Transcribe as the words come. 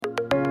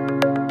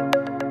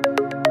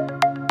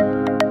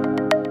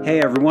Hey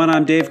everyone,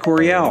 I'm Dave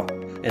Coryell.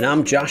 And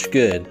I'm Josh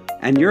Good.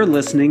 And you're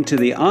listening to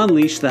the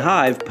Unleash the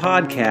Hive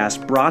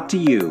podcast brought to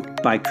you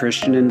by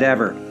Christian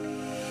Endeavor.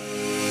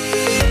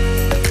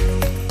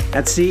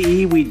 At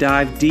CE, we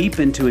dive deep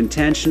into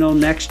intentional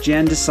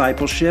next-gen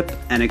discipleship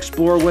and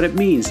explore what it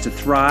means to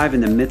thrive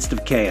in the midst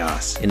of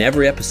chaos. In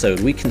every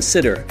episode, we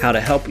consider how to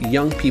help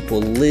young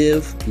people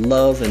live,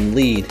 love, and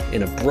lead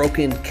in a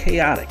broken,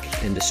 chaotic,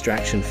 and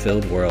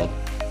distraction-filled world.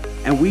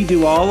 And we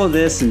do all of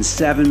this in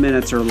 7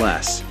 minutes or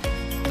less.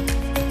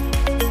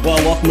 Well,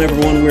 welcome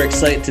everyone. We're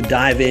excited to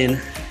dive in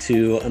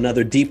to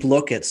another deep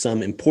look at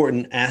some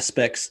important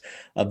aspects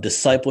of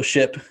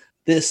discipleship.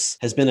 This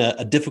has been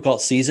a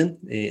difficult season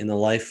in the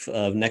life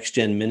of Next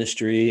Gen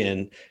Ministry,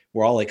 and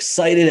we're all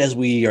excited as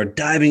we are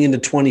diving into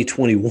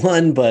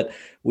 2021, but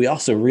we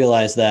also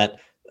realize that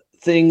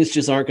things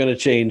just aren't going to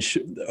change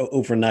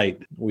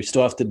overnight. We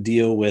still have to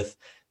deal with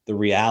the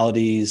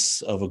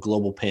realities of a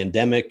global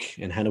pandemic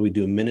and how do we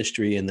do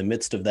ministry in the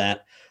midst of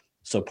that.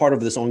 So part of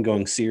this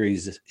ongoing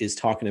series is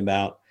talking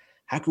about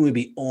how can we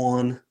be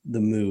on the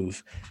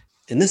move.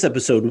 In this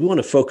episode, we want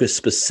to focus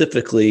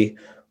specifically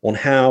on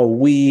how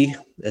we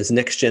as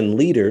next-gen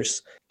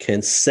leaders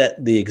can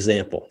set the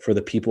example for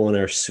the people in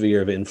our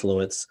sphere of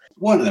influence.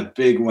 One of the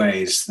big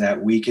ways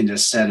that we can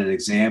just set an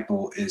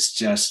example is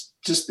just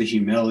the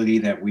humility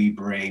that we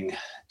bring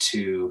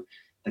to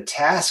the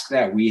task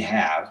that we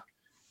have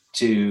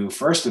to,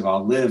 first of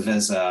all, live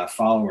as a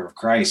follower of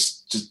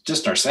Christ,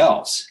 just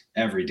ourselves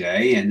every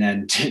day, and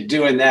then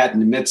doing that in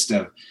the midst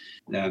of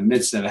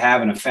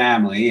having a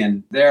family.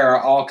 And there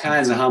are all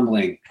kinds of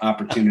humbling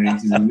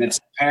opportunities in the midst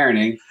of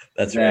parenting.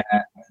 That's right.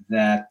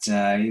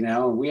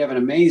 We have an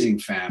amazing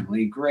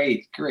family,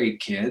 great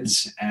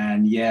kids.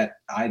 And yet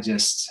I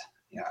just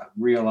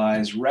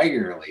realize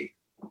regularly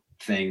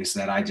things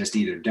that I just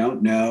either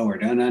don't know or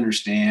don't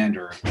understand,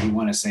 or you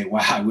want to say,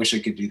 wow, I wish I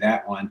could do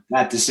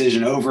that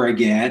decision over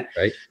again.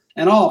 Right.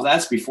 And all of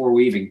that's before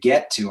we even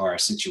get to our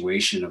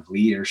situation of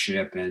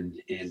leadership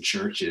in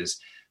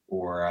churches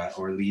or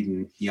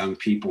leading young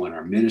people in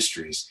our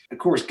ministries. Of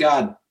course,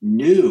 God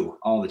knew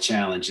all the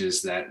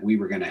challenges that we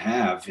were going to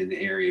have in the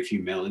area of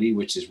humility,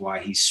 which is why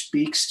he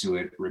speaks to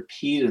it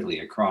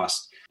repeatedly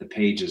across the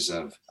pages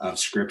of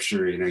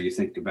Scripture. You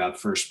think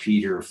about 1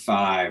 Peter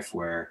 5,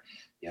 where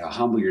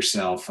humble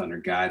yourself under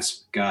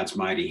God's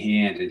mighty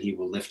hand, and he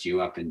will lift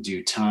you up in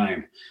due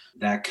time.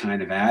 That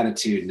kind of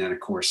attitude. And then,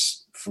 of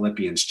course,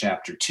 Philippians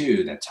chapter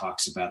 2, that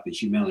talks about the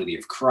humility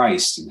of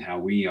Christ and how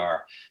we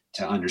are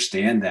to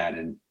understand that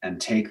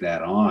and take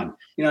that on.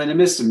 In the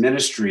midst of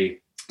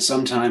ministry,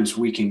 sometimes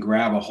we can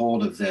grab a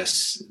hold of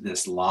this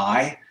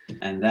lie.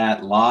 And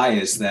that lie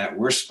is that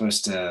we're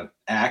supposed to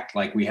act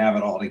like we have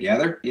it all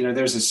together.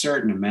 There's a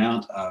certain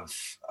amount of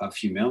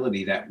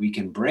humility that we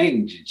can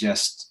bring to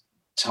just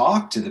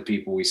talk to the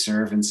people we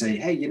serve and say,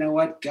 hey, you know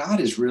what? God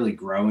is really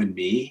growing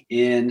me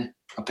in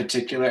a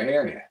particular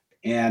area.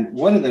 And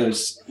one of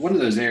those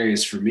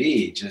areas for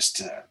me,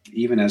 just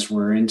even as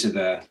we're into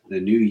the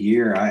new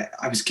year,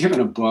 I was given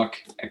a book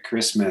at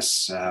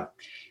Christmas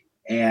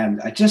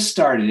and I just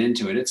started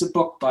into it. It's a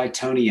book by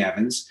Tony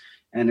Evans,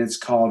 and it's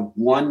called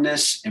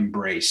Oneness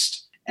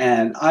Embraced.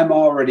 And I'm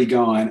already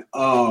going,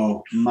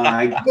 oh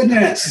my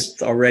goodness.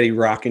 It's already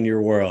rocking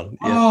your world.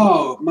 Yeah.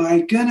 Oh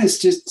my goodness.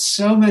 Just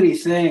so many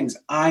things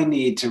I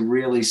need to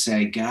really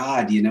say,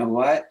 God, you know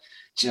what?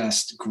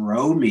 Just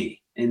grow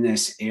me in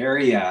this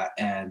area.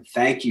 And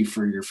thank you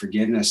for your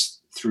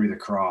forgiveness through the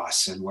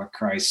cross and what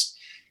Christ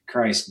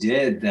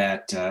did,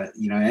 that,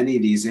 any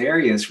of these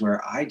areas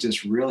where I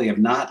just really have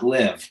not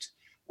lived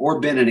or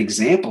been an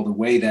example the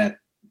way that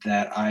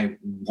I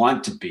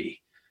want to be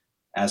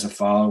as a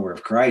follower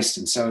of Christ.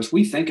 And so as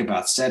we think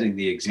about setting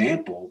the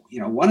example,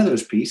 one of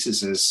those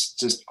pieces is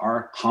just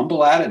our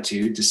humble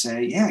attitude to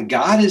say, yeah,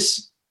 God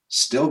is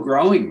still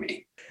growing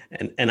me.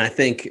 And I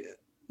think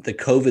the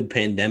COVID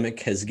pandemic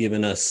has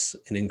given us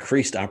an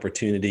increased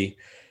opportunity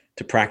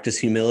to practice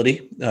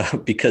humility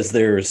because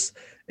there's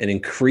an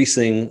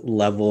increasing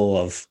level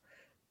of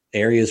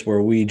areas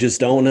where we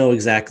just don't know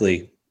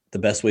exactly the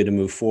best way to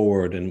move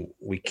forward, and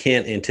we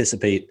can't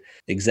anticipate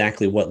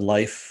exactly what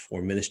life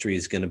or ministry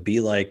is going to be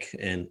like.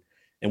 And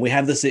we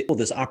have this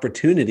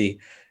opportunity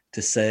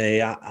to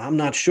say, I'm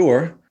not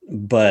sure,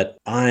 but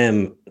I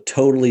am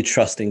totally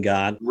trusting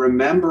God.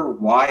 Remember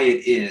why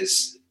it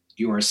is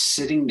you are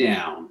sitting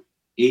down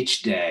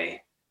each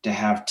day to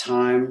have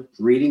time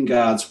reading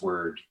God's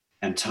word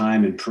and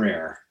time in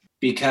prayer,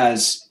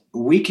 because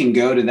we can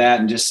go to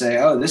that and just say,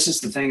 oh, this is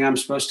the thing I'm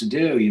supposed to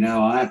do.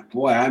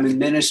 I'm in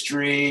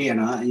ministry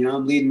and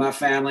I'm leading my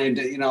family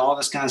and, all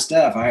this kind of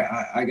stuff.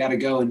 I got to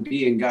go and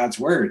be in God's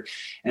word.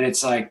 And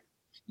it's like,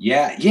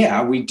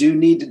 yeah, we do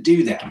need to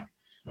do that.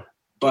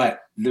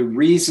 But the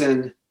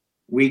reason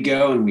we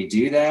go and we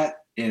do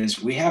that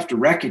is we have to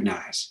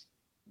recognize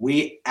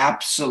we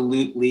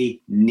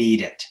absolutely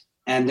need it.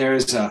 And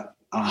there's a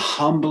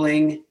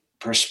humbling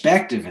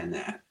perspective in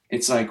that.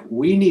 It's like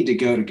we need to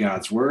go to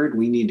God's word.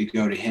 We need to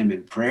go to him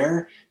in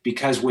prayer,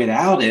 because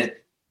without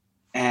it,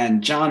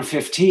 and John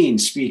 15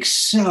 speaks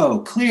so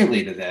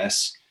clearly to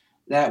this,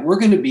 that we're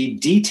going to be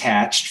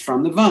detached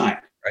from the vine.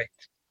 Right.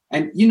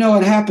 And you know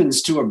what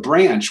happens to a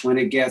branch when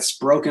it gets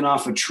broken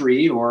off a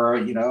tree, or,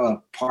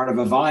 a part of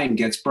a vine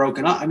gets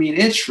broken off? I mean,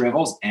 it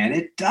shrivels and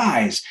it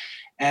dies.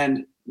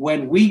 And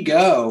when we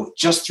go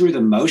just through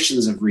the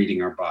motions of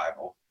reading our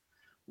Bible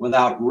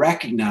without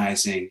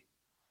recognizing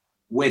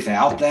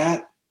without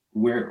that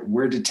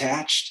we're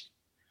detached,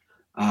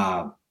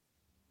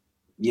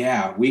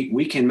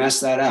 we can mess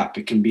that up.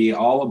 It can be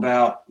all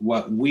about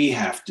what we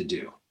have to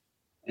do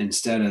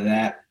instead of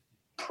that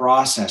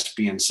process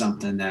being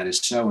something that is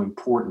so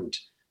important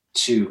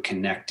to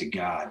connect to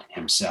God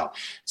himself.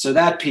 So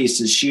that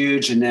piece is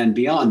huge. And then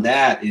beyond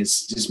that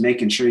is just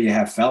making sure you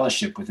have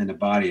fellowship within the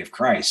body of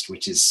Christ,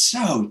 which is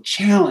so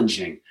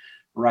challenging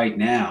right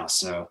now.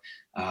 So,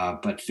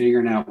 but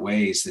figuring out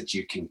ways that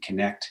you can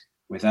connect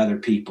with other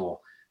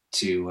people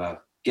to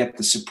get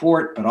the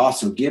support, but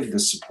also give the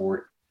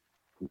support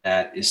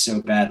that is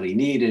so badly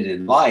needed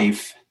in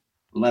life,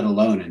 let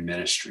alone in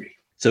ministry.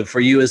 So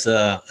for you as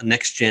a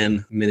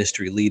next-gen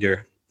ministry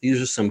leader,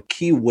 these are some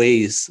key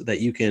ways that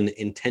you can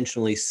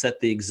intentionally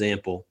set the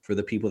example for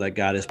the people that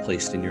God has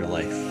placed in your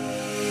life.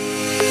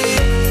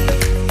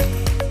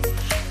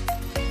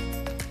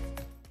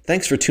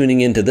 Thanks for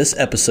tuning in to this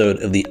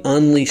episode of the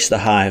Unleash the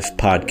Hive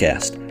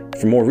podcast.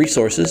 For more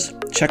resources,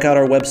 check out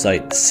our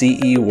website,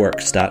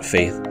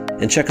 ceworks.faith,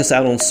 and check us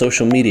out on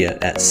social media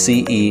at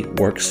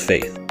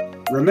ceworksfaith.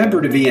 Remember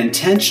to be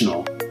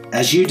intentional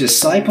as you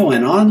disciple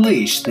and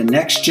unleash the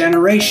next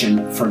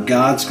generation for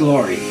God's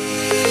glory.